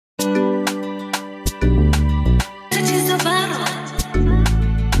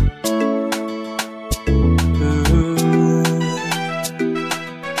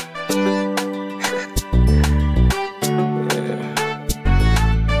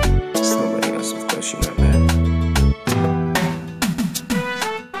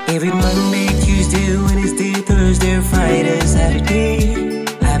Every Monday, Tuesday, Wednesday, Thursday, Friday, Saturday,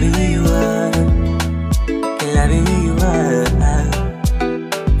 I'll be where you are, and I'll be where you are.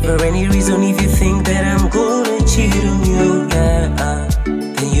 For any reason, if you think that I'm gonna cheat on you, yeah,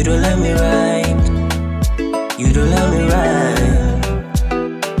 then you don't love me right. You don't love me right.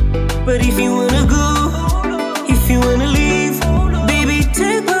 But if you wanna go, if you wanna leave, baby,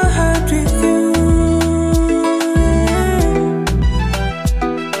 take my heart with you.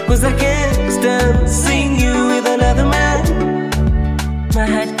 'Cause I can't stand seeing you with another man. My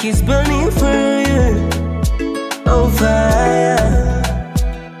heart keeps burning for you, oh fire.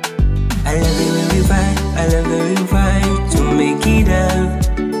 I love it when we fight, I love it when we fight. To make it up,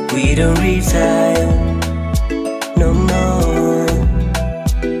 we don't retire.